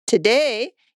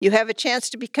Today, you have a chance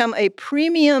to become a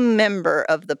premium member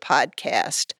of the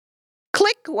podcast.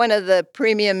 Click one of the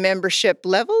premium membership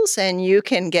levels and you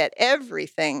can get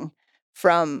everything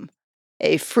from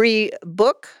a free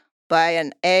book by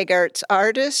an ag arts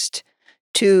artist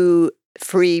to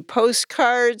free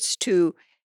postcards to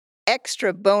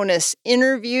extra bonus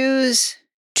interviews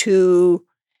to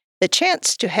the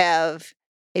chance to have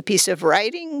a piece of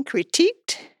writing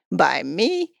critiqued by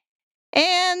me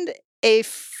and a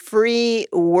free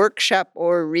workshop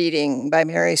or reading by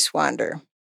Mary Swander.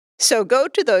 So go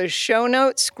to those show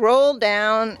notes, scroll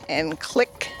down, and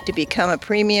click to become a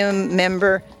premium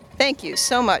member. Thank you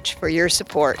so much for your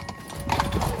support.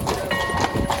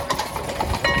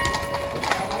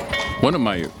 One of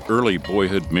my early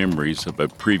boyhood memories of a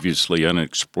previously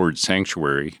unexplored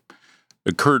sanctuary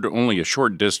occurred only a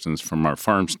short distance from our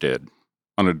farmstead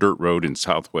on a dirt road in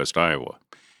southwest Iowa.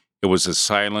 It was a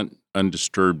silent,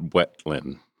 undisturbed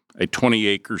wetland, a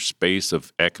 20-acre space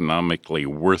of economically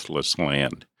worthless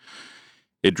land.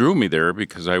 It drew me there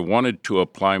because I wanted to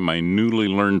apply my newly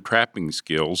learned trapping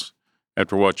skills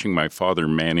after watching my father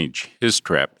manage his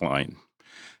trap line.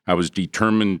 I was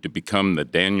determined to become the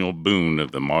Daniel Boone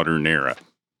of the modern era.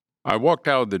 I walked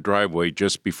out of the driveway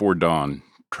just before dawn,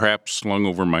 trap slung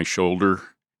over my shoulder,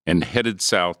 and headed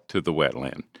south to the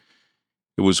wetland.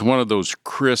 It was one of those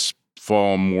crisp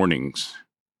fall mornings,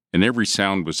 and every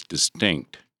sound was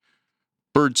distinct.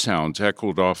 Bird sounds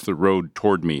echoed off the road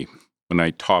toward me when I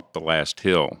topped the last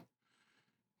hill.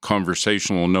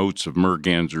 Conversational notes of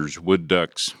mergansers, wood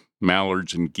ducks,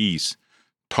 mallards, and geese,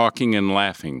 talking and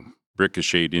laughing,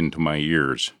 ricocheted into my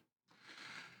ears.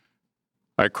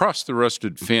 I crossed the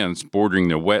rusted fence bordering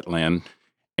the wetland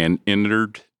and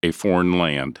entered a foreign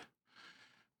land.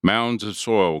 Mounds of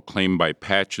soil claimed by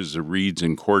patches of reeds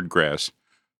and cordgrass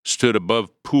stood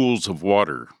above pools of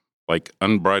water like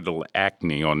unbridled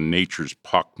acne on nature's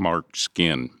pockmarked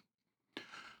skin.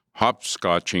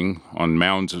 Hopscotching on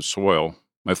mounds of soil,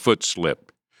 my foot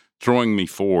slipped, throwing me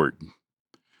forward.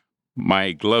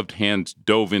 My gloved hands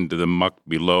dove into the muck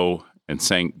below and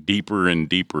sank deeper and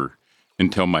deeper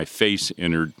until my face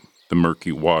entered the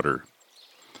murky water.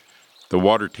 The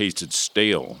water tasted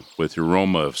stale with the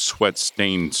aroma of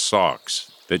sweat-stained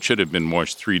socks that should have been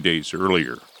washed 3 days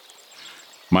earlier.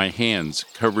 My hands,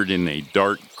 covered in a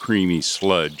dark, creamy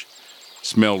sludge,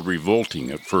 smelled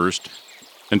revolting at first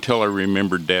until I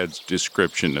remembered Dad's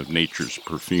description of nature's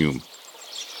perfume.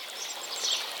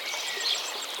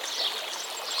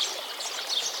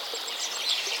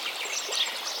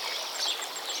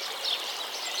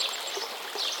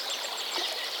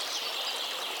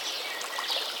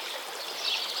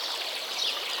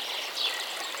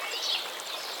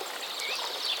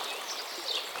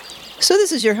 So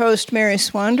this is your host, Mary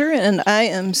Swander, and I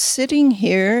am sitting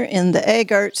here in the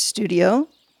Ag Arts studio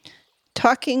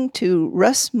talking to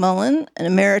Russ Mullen, an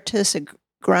emeritus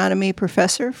agronomy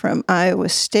professor from Iowa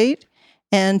State,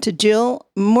 and to Jill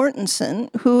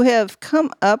Mortensen, who have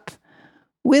come up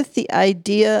with the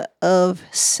idea of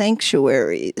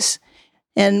sanctuaries.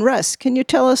 And Russ, can you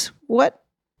tell us what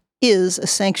is a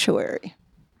sanctuary?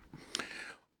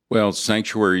 Well,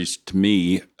 sanctuaries to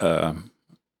me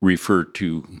refer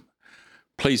to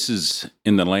places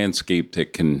in the landscape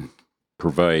that can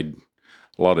provide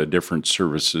a lot of different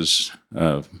services,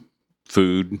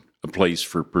 food, a place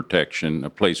for protection, a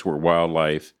place where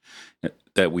wildlife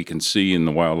that we can see and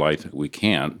the wildlife that we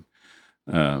can't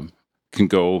can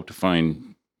go to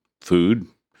find food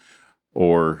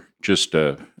or just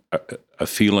a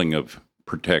feeling of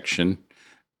protection.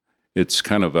 It's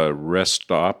kind of a rest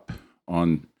stop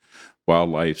on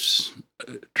wildlife's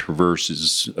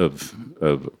traverses of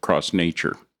across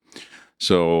nature.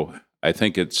 So I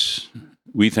think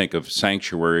we think of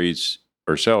sanctuaries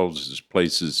ourselves as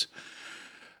places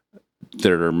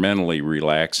that are mentally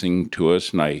relaxing to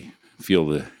us, and I feel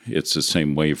that it's the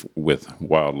same way with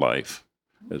wildlife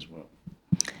as well.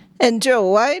 And Joe,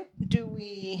 why do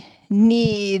we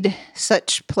need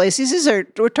such places?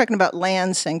 We're talking about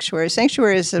land sanctuary.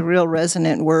 Sanctuary is a real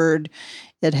resonant word.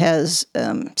 It has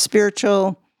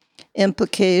spiritual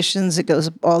implications. It goes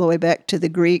all the way back to the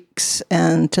Greeks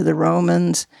and to the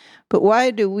Romans. But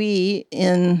why do we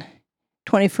in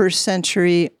 21st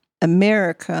century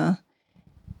America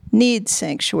need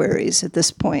sanctuaries at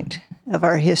this point of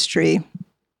our history?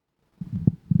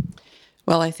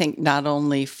 Well, I think not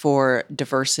only for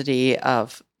diversity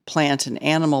of plant and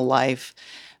animal life,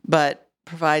 but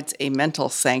provides a mental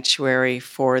sanctuary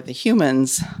for the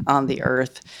humans on the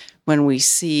earth. When we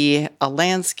see a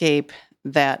landscape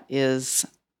that is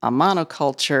a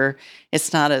monoculture,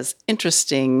 it's not as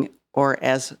interesting or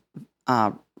as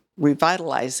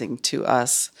revitalizing to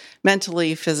us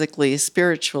mentally, physically,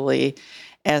 spiritually,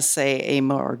 as, say, a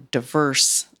more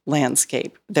diverse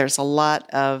landscape. There's a lot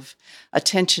of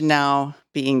attention now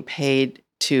being paid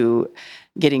to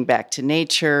getting back to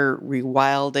nature,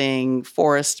 rewilding,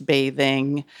 forest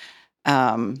bathing.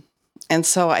 And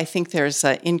so I think there's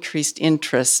an increased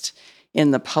interest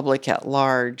in the public at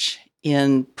large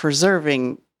in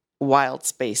preserving wild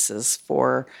spaces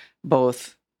for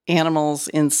both animals,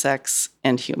 insects,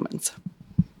 and humans.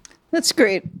 That's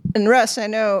great. And Russ, I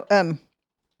know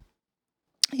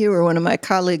you were one of my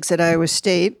colleagues at Iowa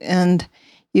State, and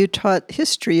you taught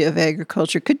history of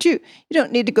agriculture. You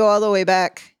don't need to go all the way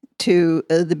back to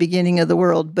the beginning of the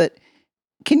world, but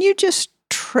can you just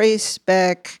trace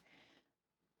back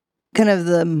kind of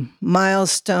the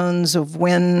milestones of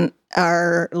when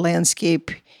our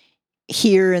landscape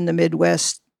here in the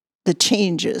Midwest, the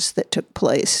changes that took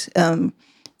place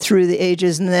through the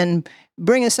ages, and then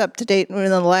bring us up to date in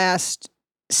the last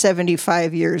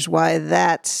 75 years, why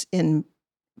that's in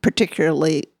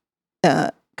particularly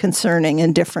concerning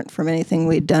and different from anything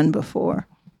we'd done before?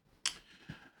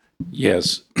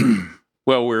 Yes.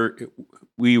 Well,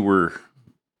 we were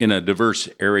in a diverse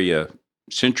area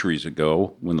centuries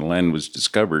ago when the land was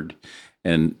discovered,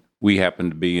 and we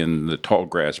happened to be in the tall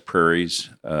grass prairies,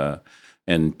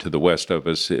 and to the west of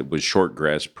us, it was short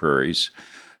grass prairies.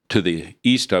 To the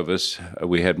east of us,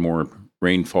 we had more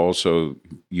rainfall, so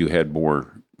you had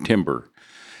more timber.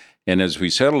 And as we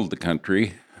settled the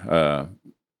country,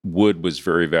 wood was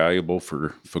very valuable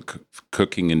for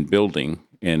cooking and building,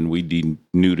 and we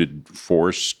denuded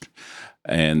forest,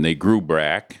 and they grew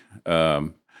back.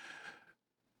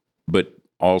 But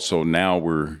also now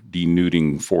we're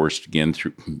denuding forest again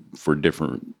for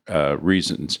different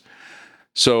reasons.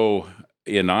 So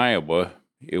in Iowa,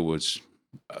 it was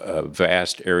a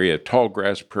vast area of tall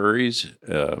grass prairies,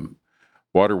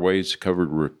 waterways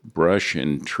covered with brush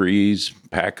and trees,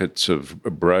 packets of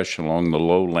brush along the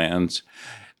lowlands.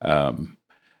 And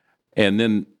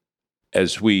then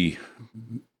as we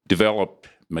developed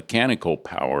mechanical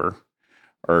power,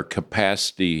 our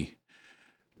capacity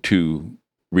to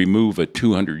remove a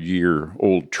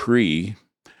 200-year-old tree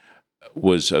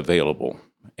was available.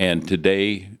 And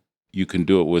today, you can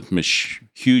do it with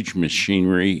huge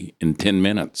machinery in 10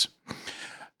 minutes.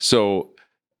 So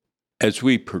as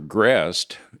we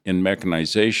progressed in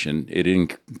mechanization, it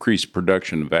increased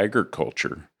production of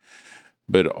agriculture,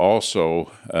 but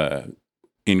also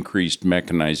increased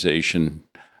mechanization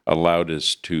allowed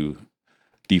us to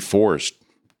deforest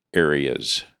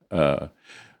areas.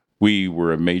 We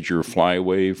were a major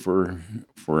flyway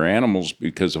for animals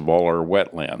because of all our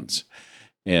wetlands.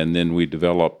 And then we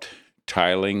developed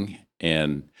tiling,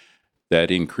 and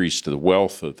that increased the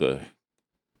wealth of the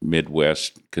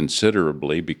Midwest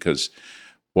considerably because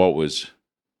what was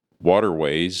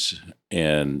waterways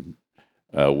and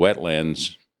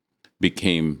wetlands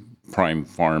became prime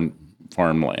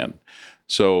farmland.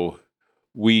 So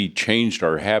we changed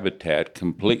our habitat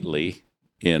completely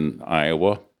in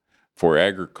Iowa for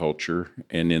agriculture,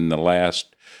 and in the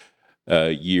last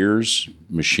years,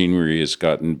 machinery has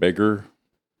gotten bigger,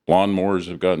 lawnmowers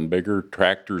have gotten bigger,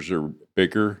 tractors are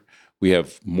bigger. We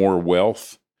have more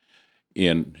wealth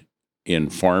in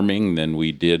farming than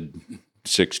we did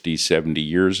 60, 70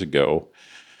 years ago.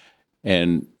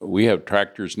 And we have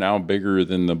tractors now bigger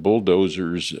than the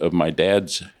bulldozers of my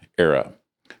dad's era.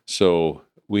 So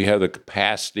we have the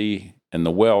capacity and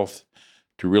the wealth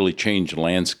to really change the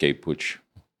landscape, which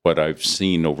what I've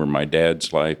seen over my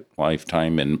dad's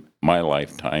lifetime and my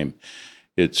lifetime,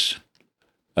 it's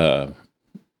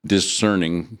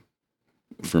discerning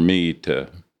for me to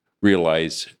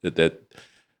realize that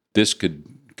this could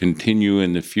continue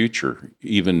in the future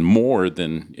even more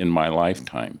than in my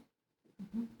lifetime.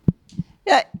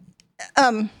 Yeah,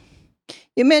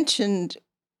 you mentioned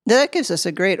that gives us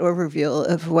a great overview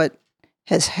of what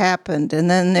has happened, and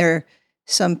then there are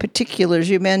some particulars.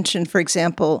 You mentioned, for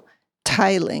example,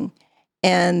 tiling,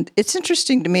 and it's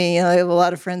interesting to me. I have a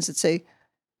lot of friends that say,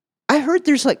 I heard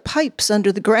there's like pipes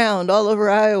under the ground all over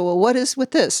Iowa. What is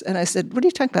with this? And I said, what are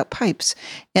you talking about, pipes?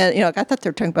 And I thought they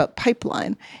were talking about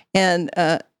pipeline. And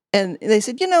they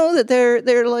said, that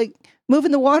they're like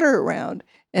moving the water around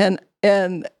and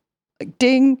like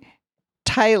ding,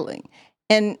 tiling.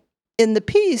 And in the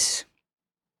piece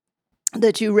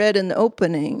that you read in the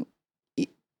opening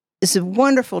is a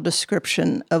wonderful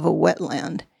description of a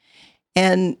wetland.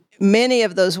 And many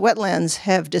of those wetlands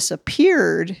have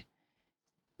disappeared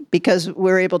because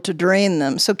we're able to drain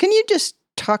them. So can you just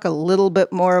talk a little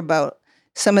bit more about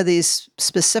some of these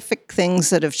specific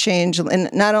things that have changed, and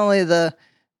not only the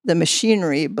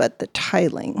machinery, but the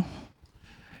tiling?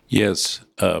 Yes.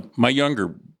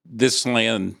 This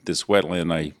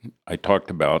wetland I talked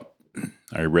about,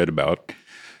 I read about,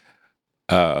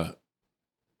 uh,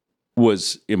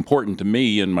 was important to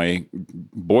me in my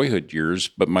boyhood years,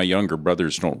 but my younger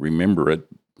brothers don't remember it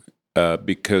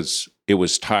because it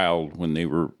was tiled when they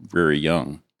were very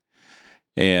young.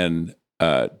 And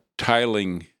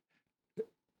tiling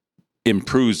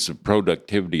improves the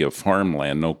productivity of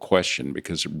farmland, no question,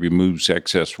 because it removes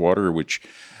excess water, which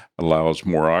allows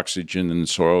more oxygen in the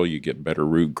soil. You get better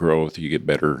root growth, you get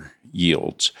better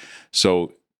yields.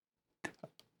 So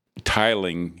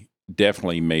tiling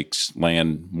definitely makes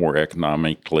land more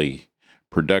economically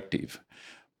productive.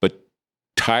 But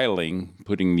tiling,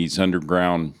 putting these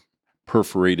underground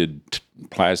perforated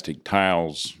plastic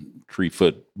tiles 3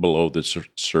 foot below the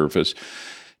surface,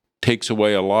 takes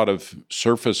away a lot of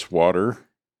surface water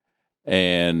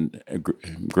and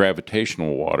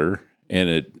gravitational water,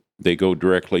 and they go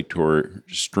directly to our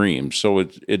streams. So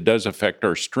it does affect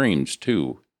our streams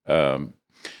too.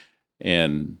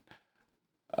 And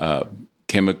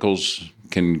chemicals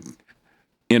can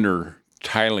enter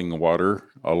tiling water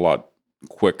a lot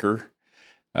quicker,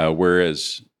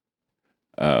 whereas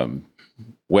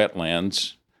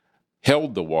wetlands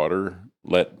held the water,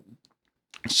 let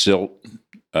silt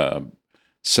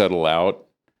settle out,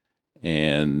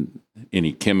 and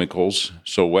any chemicals.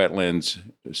 So wetlands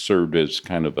served as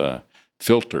kind of a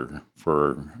filter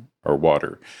for our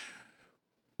water.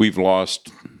 We've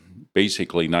lost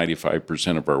basically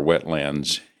 95% of our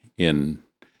wetlands in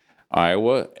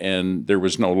Iowa, and there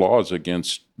was no laws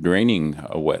against draining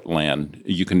a wetland.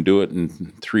 You can do it in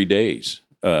 3 days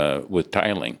with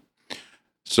tiling.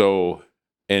 So,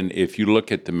 and if you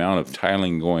look at the amount of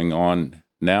tiling going on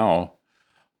now,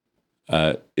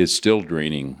 it's still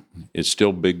draining. It's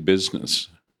still big business.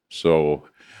 So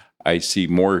I see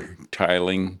more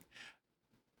tiling.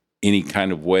 Any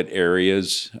kind of wet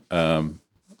areas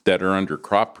that are under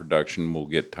crop production will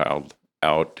get tiled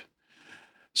out.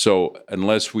 So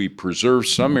unless we preserve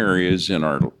some areas in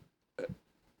our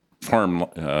farm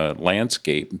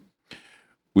landscape,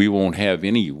 we won't have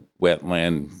any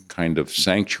wetland kind of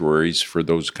sanctuaries for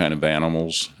those kind of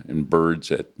animals and birds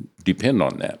that depend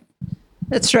on that.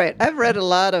 That's right. I've read a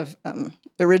lot of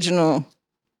original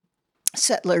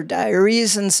settler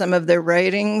diaries and some of their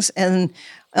writings, and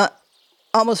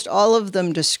almost all of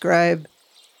them describe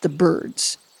the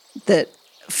birds that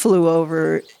flew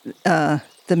over the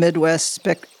Midwest,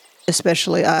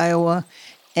 especially Iowa.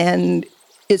 And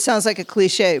it sounds like a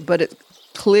cliche, but it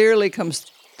clearly comes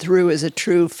through as a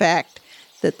true fact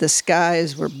that the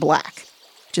skies were black,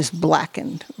 just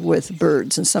blackened with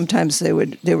birds. And sometimes they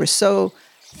were so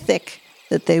thick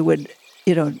that they would,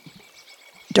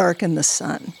 darken the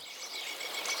sun.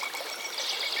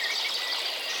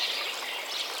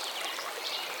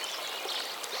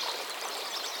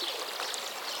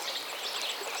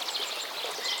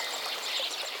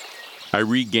 I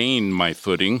regained my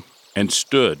footing and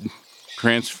stood,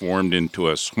 transformed into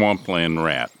a swampland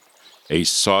rat, a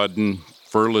sodden,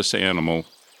 furless animal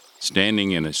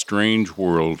standing in a strange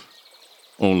world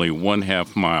only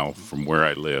 1/2 mile from where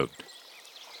I lived.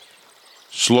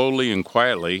 Slowly and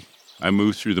quietly, I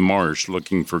moved through the marsh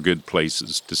looking for good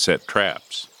places to set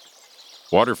traps.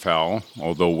 Waterfowl,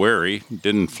 although wary,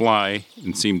 didn't fly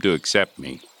and seemed to accept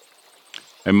me.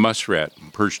 A muskrat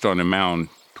perched on a mound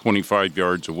 25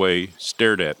 yards away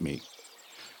stared at me,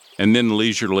 and then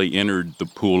leisurely entered the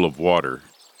pool of water,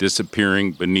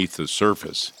 disappearing beneath the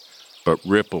surface, but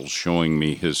ripples showing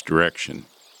me his direction.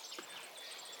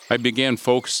 I began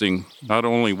focusing not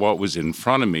only what was in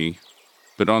front of me,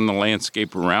 but on the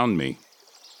landscape around me.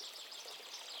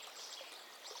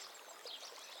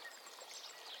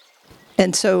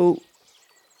 And so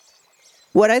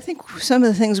what I think some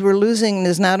of the things we're losing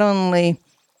is not only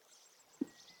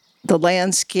the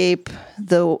landscape,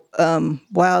 the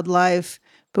wildlife,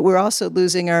 but we're also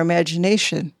losing our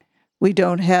imagination. We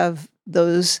don't have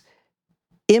those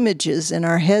images in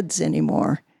our heads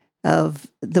anymore of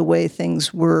the way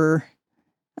things were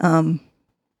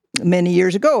many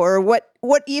years ago, or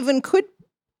what even could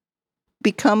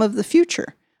become of the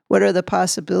future. What are the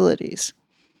possibilities?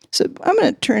 So I'm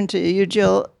going to turn to you,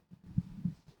 Jill.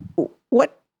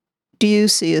 What do you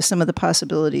see as some of the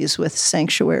possibilities with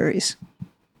sanctuaries?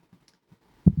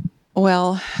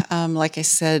 Well, like I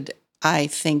said, I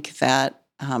think that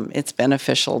it's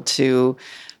beneficial to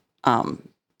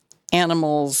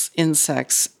animals,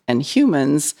 insects, and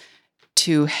humans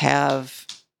to have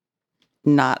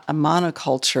not a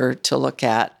monoculture to look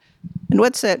at. And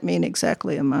what's that mean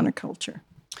exactly, a monoculture?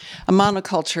 A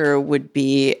monoculture would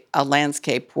be a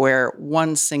landscape where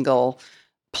one single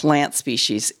plant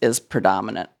species is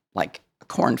predominant, like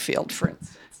cornfield, for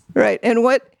instance. Right. And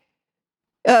what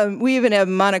we even have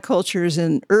monocultures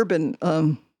in urban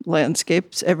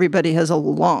landscapes. Everybody has a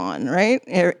lawn, right?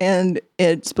 And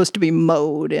it's supposed to be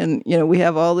mowed. And, we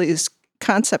have all these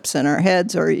concepts in our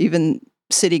heads, or even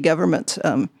city governments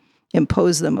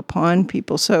impose them upon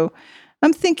people. So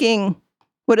I'm thinking,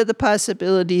 what are the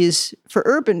possibilities for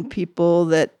urban people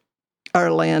that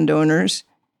are landowners?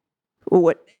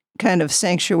 What kind of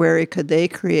sanctuary could they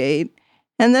create?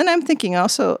 And then I'm thinking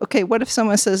also, okay, what if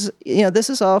someone says, this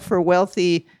is all for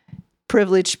wealthy,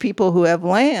 privileged people who have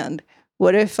land?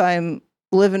 What if I'm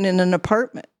living in an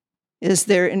apartment? Is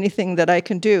there anything that I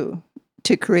can do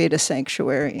to create a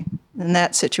sanctuary in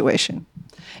that situation?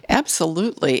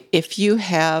 Absolutely. If you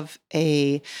have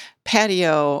a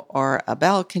patio or a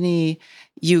balcony,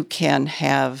 you can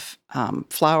have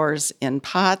flowers in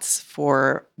pots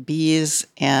for bees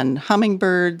and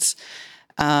hummingbirds.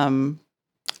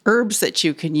 Herbs that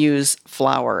you can use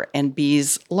flower, and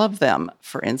bees love them.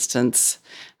 For instance,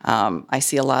 I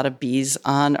see a lot of bees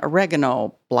on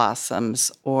oregano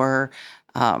blossoms or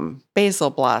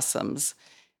basil blossoms.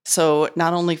 So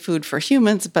not only food for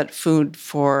humans, but food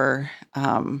for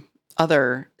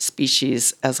other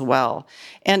species as well.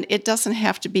 And it doesn't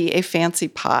have to be a fancy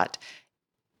pot.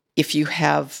 If you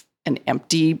have an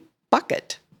empty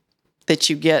bucket that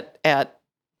you get at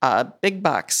a big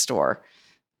box store,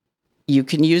 you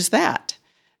can use that.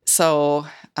 So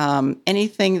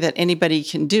anything that anybody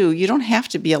can do, you don't have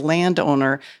to be a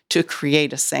landowner to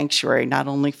create a sanctuary, not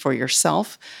only for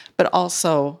yourself, but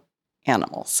also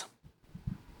animals.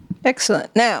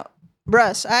 Excellent. Now,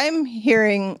 Russ, I'm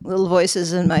hearing little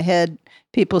voices in my head,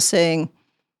 people saying,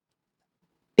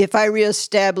 if I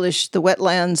reestablish the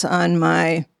wetlands on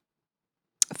my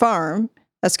farm,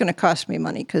 that's going to cost me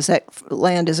money because that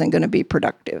land isn't going to be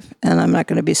productive. And I'm not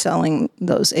going to be selling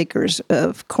those acres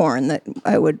of corn that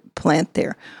I would plant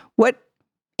there. What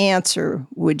answer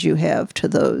would you have to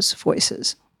those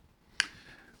voices?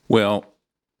 Well,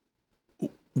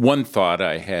 one thought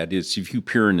I had is if you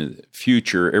peer into the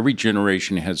future, every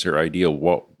generation has their idea of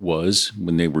what was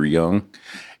when they were young.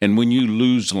 And when you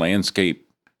lose landscape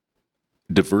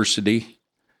diversity,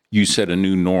 you set a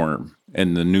new norm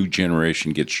and the new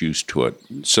generation gets used to it.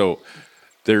 So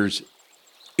it's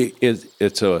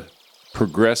a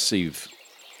progressive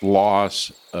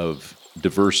loss of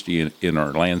diversity in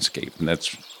our landscape. And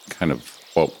that's kind of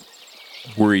what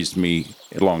worries me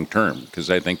long term, because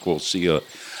I think we'll see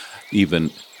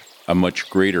even a much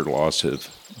greater loss of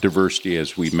diversity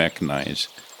as we mechanize.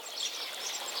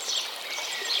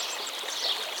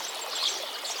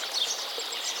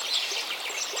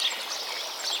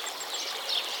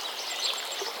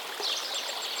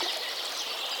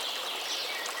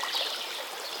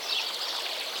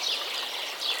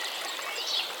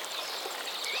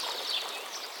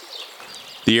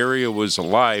 The area was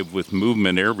alive with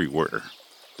movement everywhere.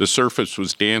 The surface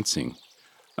was dancing,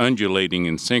 undulating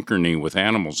in synchrony with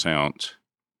animal sounds.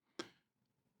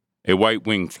 A white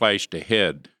wing flashed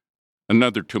ahead,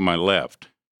 another to my left.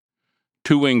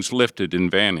 Two wings lifted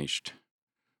and vanished.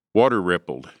 Water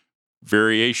rippled.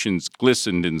 Variations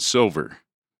glistened in silver,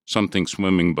 something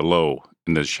swimming below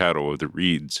in the shadow of the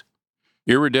reeds.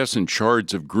 Iridescent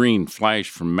shards of green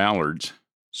flashed from mallards,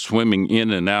 swimming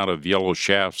in and out of yellow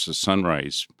shafts of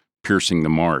sunrise, piercing the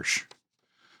marsh.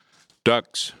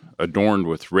 Ducks, adorned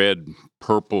with red,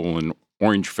 purple, and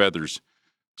orange feathers,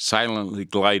 silently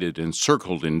glided and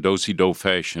circled in do-si-do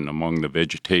fashion among the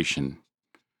vegetation.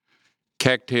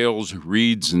 Cattails,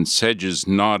 reeds, and sedges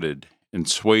nodded and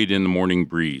swayed in the morning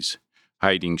breeze,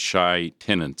 hiding shy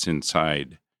tenants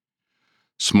inside.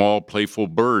 Small, playful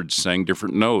birds sang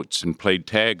different notes and played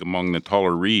tag among the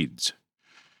taller reeds.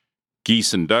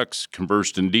 Geese and ducks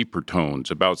conversed in deeper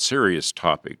tones about serious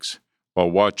topics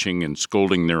while watching and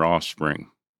scolding their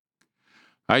offspring.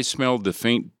 I smelled the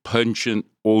faint, pungent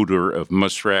odor of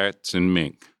muskrats and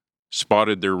mink,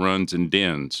 spotted their runs and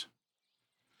dens.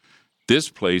 This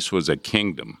place was a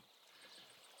kingdom,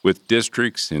 with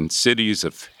districts and cities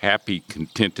of happy,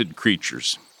 contented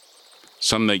creatures,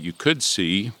 some that you could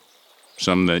see,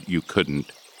 some that you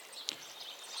couldn't.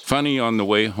 Funny, on the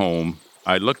way home,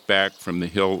 I looked back from the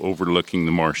hill overlooking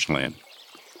the marshland.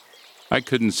 I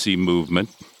couldn't see movement,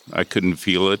 I couldn't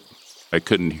feel it, I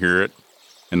couldn't hear it,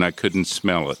 and I couldn't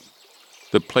smell it.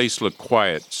 The place looked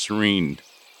quiet, serene,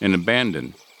 and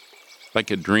abandoned, like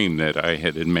a dream that I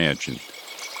had imagined.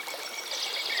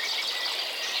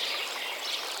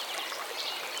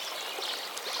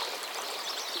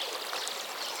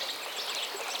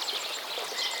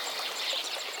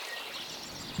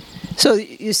 So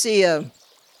you see a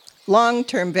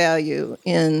long-term value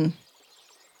in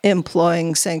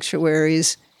employing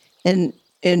sanctuaries. And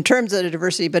in terms of the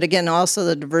diversity, but again, also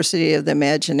the diversity of the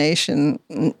imagination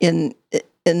in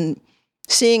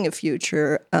seeing a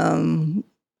future,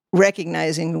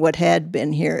 recognizing what had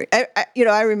been here.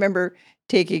 I remember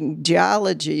taking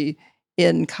geology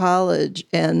in college,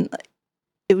 and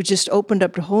it was just opened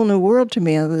up a whole new world to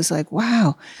me. I was like,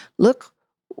 wow, look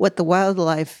what the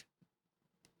wildlife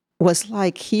was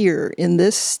like here in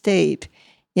this state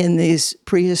in these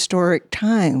prehistoric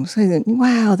times. I thought,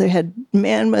 wow, they had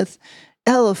mammoth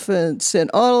elephants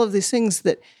and all of these things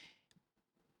that,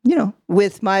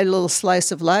 with my little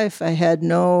slice of life, I had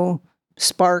no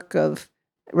spark of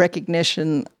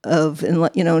recognition of,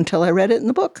 until I read it in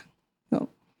the book.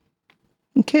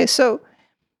 Okay, so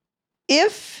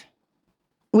if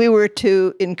we were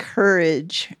to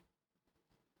encourage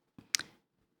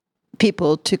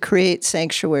people to create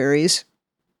sanctuaries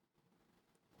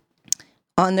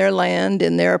on their land,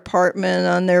 in their apartment,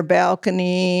 on their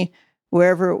balcony,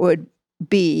 wherever it would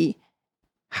be,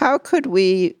 how could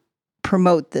we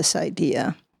promote this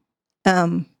idea?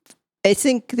 I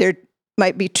think there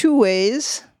might be two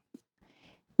ways.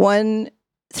 One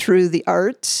through the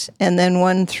arts, and then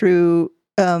one through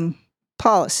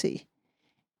policy.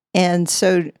 And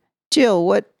so, Jill,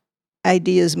 what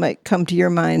ideas might come to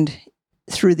your mind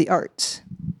through the arts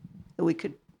that we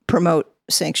could promote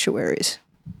sanctuaries?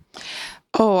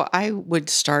 Oh, I would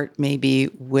start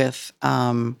maybe with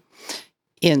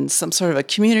in some sort of a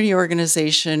community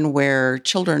organization where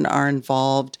children are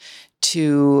involved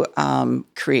to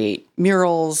create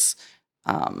murals,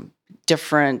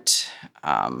 different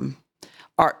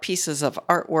art pieces of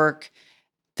artwork.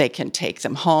 They can take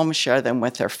them home, share them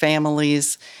with their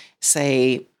families,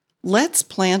 say, let's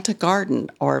plant a garden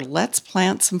or let's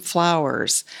plant some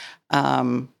flowers.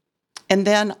 And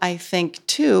then I think,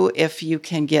 too, if you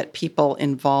can get people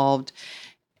involved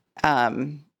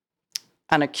on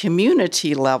a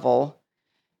community level,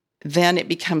 then it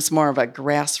becomes more of a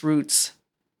grassroots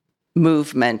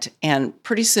movement. And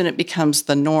pretty soon it becomes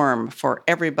the norm for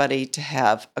everybody to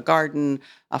have a garden,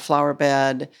 a flower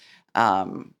bed,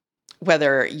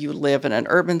 whether you live in an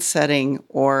urban setting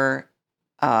or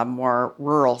a more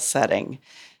rural setting.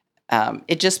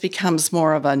 It just becomes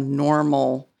more of a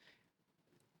normal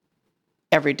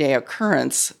everyday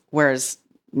occurrence, whereas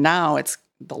now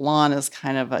the lawn is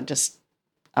kind of just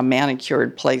a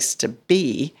manicured place to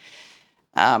be.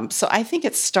 So I think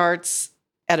it starts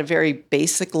at a very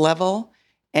basic level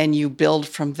and you build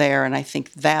from there. And I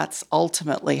think that's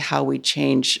ultimately how we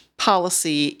change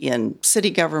policy in city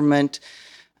government,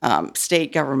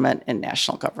 state government, and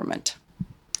national government.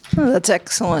 Oh, that's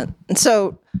excellent. And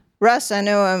so, Russ, I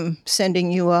know I'm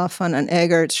sending you off on an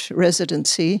Ag Arts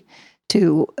residency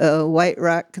to White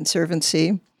Rock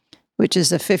Conservancy, which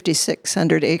is a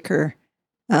 5,600-acre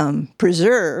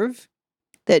preserve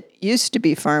that used to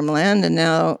be farmland, and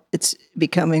now it's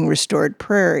becoming restored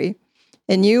prairie.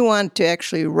 And you want to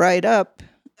actually write up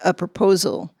a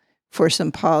proposal for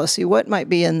some policy. What might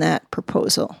be in that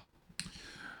proposal?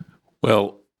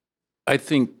 Well, I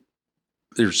think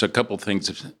there's a couple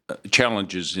things,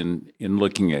 challenges in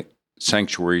looking at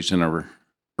sanctuaries in our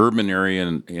urban area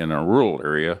and in our rural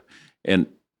area. And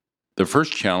the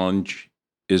first challenge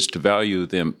is to value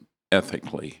them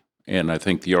ethically. And I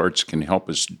think the arts can help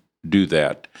us do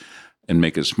that and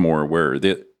make us more aware.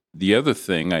 The other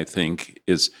thing, I think,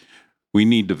 is we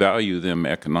need to value them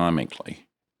economically.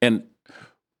 And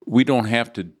we don't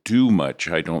have to do much,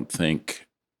 I don't think,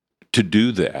 to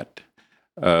do that.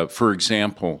 For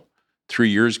example, 3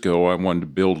 years ago, I wanted to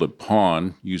build a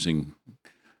pond using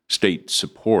state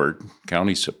support,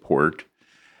 county support,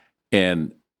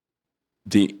 and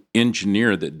the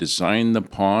engineer that designed the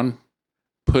pond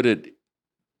put it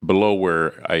below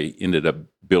where I ended up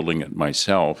building it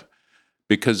myself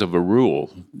because of a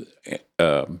rule.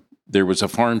 There was a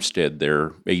farmstead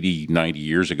there 80, 90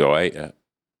 years ago.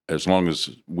 As long as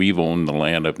we've owned the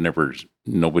land,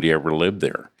 nobody ever lived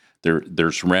there.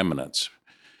 There's remnants.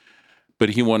 But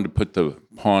he wanted to put the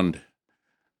pond,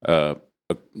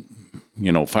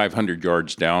 500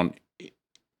 yards down,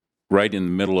 right in the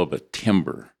middle of a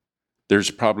timber. There's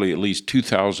probably at least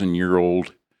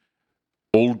 2,000-year-old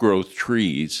old-growth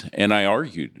trees, and I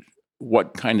argued,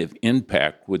 what kind of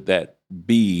impact would that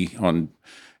be on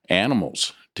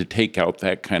animals to take out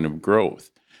that kind of growth?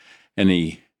 And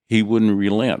he wouldn't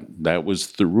relent. That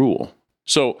was the rule.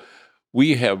 So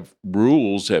we have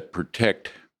rules that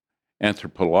protect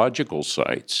anthropological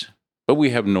sites, but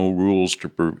we have no rules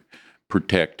to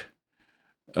protect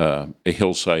a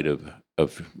hillside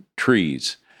of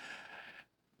trees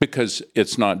because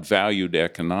it's not valued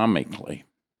economically.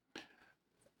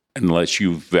 unless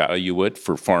you value it.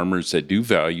 For farmers that do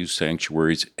value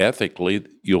sanctuaries ethically,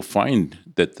 you'll find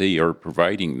that they are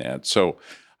providing that. So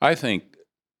I think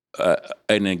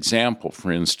an example,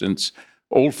 for instance,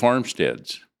 old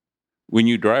farmsteads. When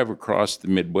you drive across the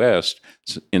Midwest,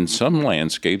 in some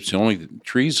landscapes, the only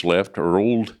trees left are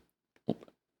old,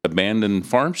 abandoned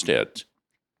farmsteads.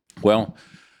 Well,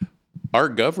 our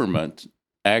government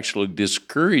actually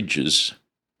discourages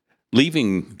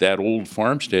leaving that old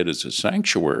farmstead as a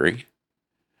sanctuary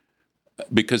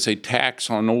because they tax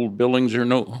on old buildings that are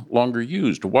no longer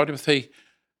used. What if they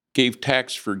gave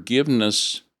tax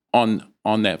forgiveness on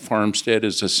that farmstead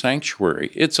as a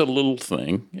sanctuary? It's a little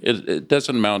thing. It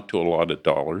doesn't amount to a lot of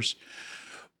dollars.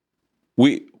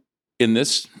 We, in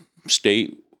this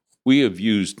state, we have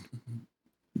used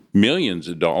millions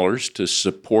of dollars to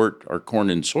support our corn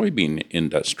and soybean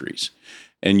industries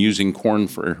and using corn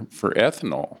for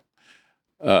ethanol.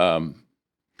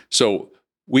 So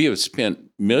we have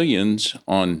spent millions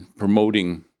on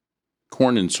promoting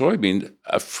corn and soybeans.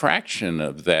 A fraction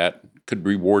of that could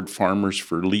reward farmers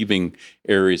for leaving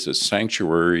areas as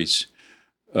sanctuaries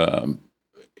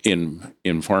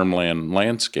in farmland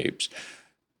landscapes.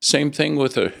 Same thing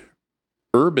with a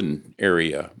urban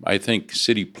area. I think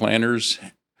city planners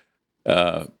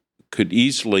could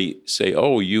easily say,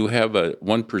 "Oh, you have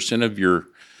 1% of your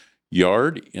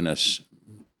yard in a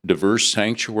diverse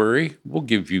sanctuary. We'll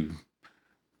give you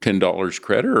 $10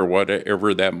 credit," or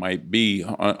whatever that might be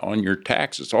on your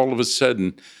taxes. All of a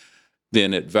sudden,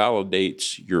 then it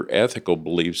validates your ethical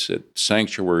beliefs that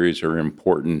sanctuaries are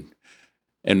important.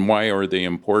 And why are they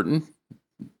important?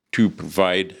 To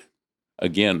provide,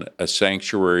 again, a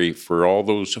sanctuary for all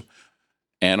those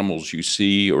animals you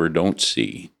see or don't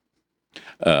see.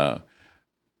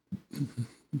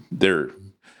 Their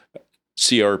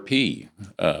CRP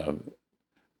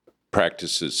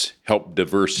practices help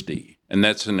diversity. And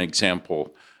that's an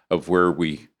example of where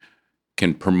we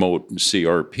can promote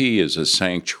CRP as a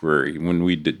sanctuary. When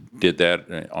we did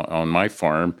that on my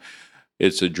farm,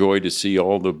 it's a joy to see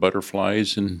all the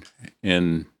butterflies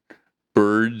and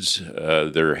birds.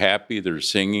 They're happy, they're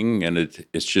singing, and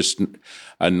it's just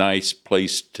a nice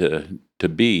place to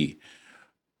be.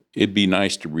 It'd be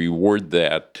nice to reward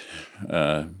that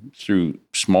through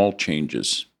small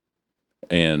changes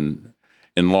and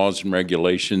laws and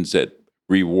regulations that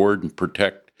reward and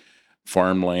protect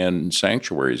farmland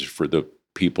sanctuaries for the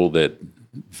people that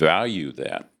value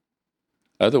that.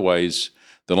 Otherwise,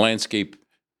 the landscape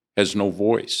has no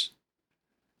voice.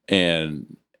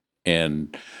 And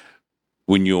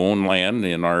when you own land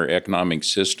in our economic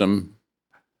system,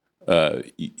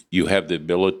 you have the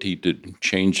ability to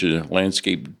change the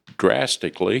landscape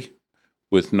drastically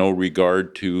with no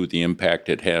regard to the impact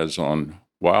it has on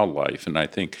wildlife. And I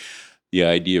think the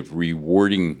idea of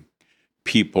rewarding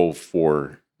people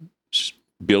for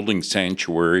building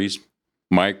sanctuaries,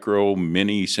 micro,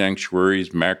 mini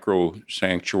sanctuaries, macro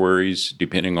sanctuaries,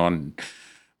 depending on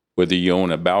whether you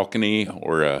own a balcony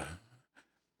or a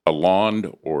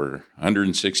lawn or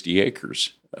 160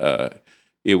 acres,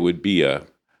 it would be a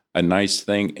nice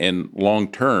thing. And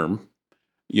long term,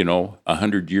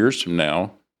 100 years from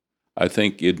now, I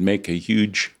think it'd make a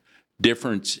huge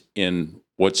difference in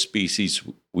what species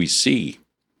we see.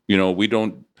 We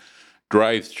don't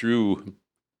drive through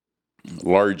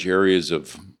large areas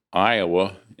of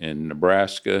Iowa and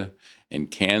Nebraska and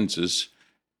Kansas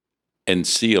and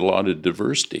see a lot of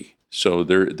diversity. So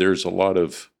there's a lot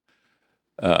of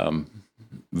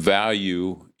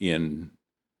value in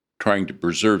trying to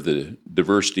preserve the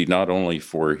diversity, not only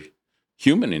for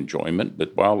human enjoyment,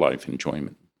 but wildlife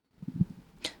enjoyment.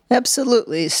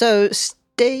 Absolutely. So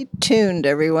stay tuned,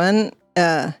 everyone.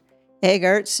 Ag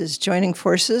Arts is joining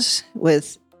forces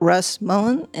with Russ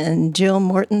Mullen and Jill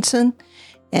Mortensen,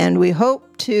 and we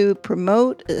hope to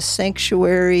promote a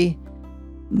sanctuary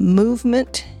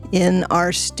movement in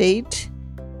our state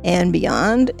and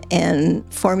beyond,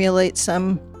 and formulate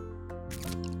some.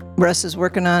 Russ is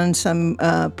working on some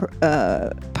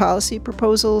policy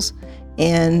proposals,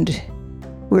 and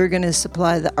we're going to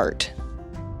supply the art.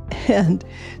 And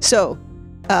so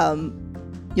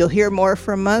you'll hear more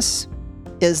from us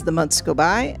as the months go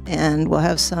by, and we'll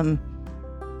have some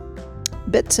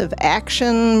bits of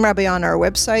action probably on our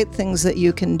website, things that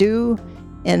you can do,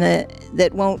 and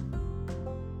that won't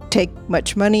take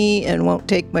much money and won't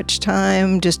take much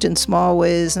time, just in small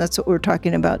ways. And that's what we're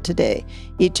talking about today.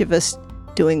 Each of us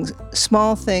doing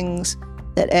small things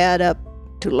that add up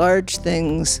to large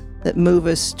things that move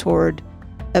us toward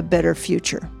a better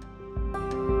future.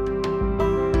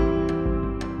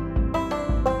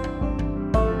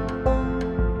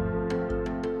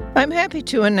 I'm happy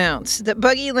to announce that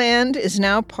Buggyland is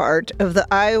now part of the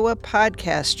Iowa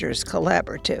Podcasters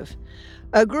Collaborative,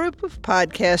 a group of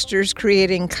podcasters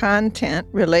creating content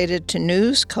related to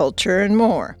news, culture, and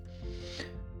more.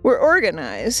 We're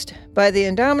organized by the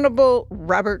indomitable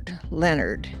Robert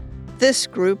Leonard. This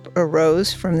group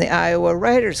arose from the Iowa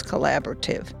Writers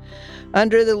Collaborative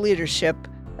under the leadership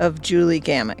of Julie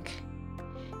Gamick.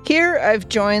 Here I've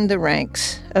joined the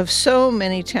ranks of so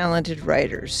many talented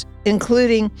writers,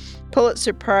 including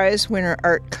Pulitzer Prize winner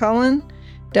Art Cullen,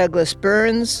 Douglas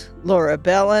Burns, Laura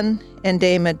Bellin, and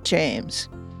Damon James.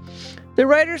 The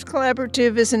Writers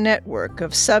Collaborative is a network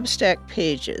of Substack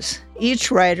pages,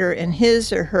 each writer in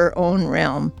his or her own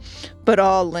realm, but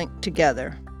all linked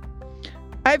together.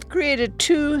 I've created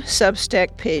 2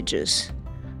 Substack pages.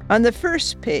 On the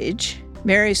first page,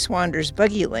 Mary Swander's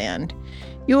Buggyland,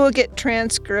 you will get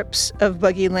transcripts of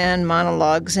Buggyland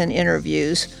monologues and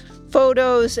interviews,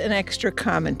 photos, and extra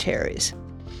commentaries.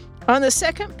 On the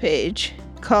second page,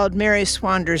 called Mary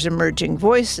Swander's Emerging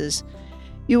Voices,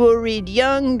 you will read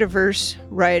young, diverse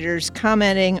writers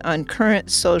commenting on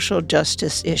current social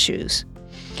justice issues.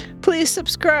 Please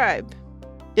subscribe.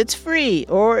 It's free,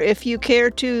 or if you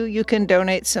care to, you can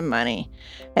donate some money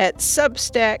at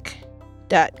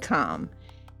substack.com.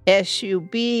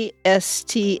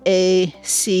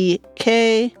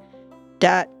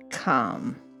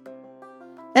 substack.com.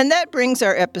 And that brings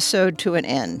our episode to an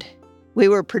end. We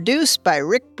were produced by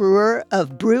Rick Brewer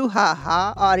of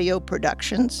Brouhaha Audio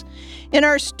Productions in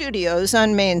our studios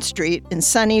on Main Street in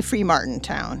sunny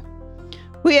Freemartintown.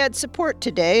 We had support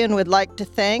today and would like to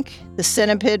thank the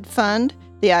Centipede Fund,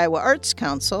 the Iowa Arts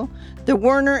Council, the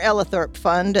Werner Ellithorpe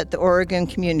Fund at the Oregon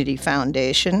Community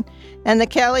Foundation, and the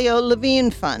Callio Levine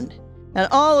Fund, and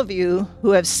all of you who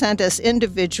have sent us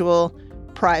individual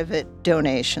private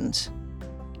donations.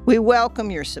 We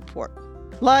welcome your support.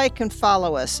 Like and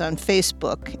follow us on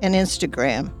Facebook and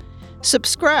Instagram.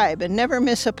 Subscribe and never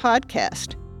miss a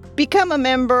podcast. Become a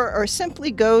member or simply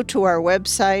go to our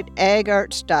website,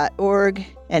 agarts.org,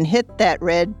 and hit that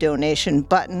red donation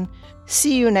button.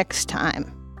 See you next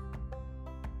time.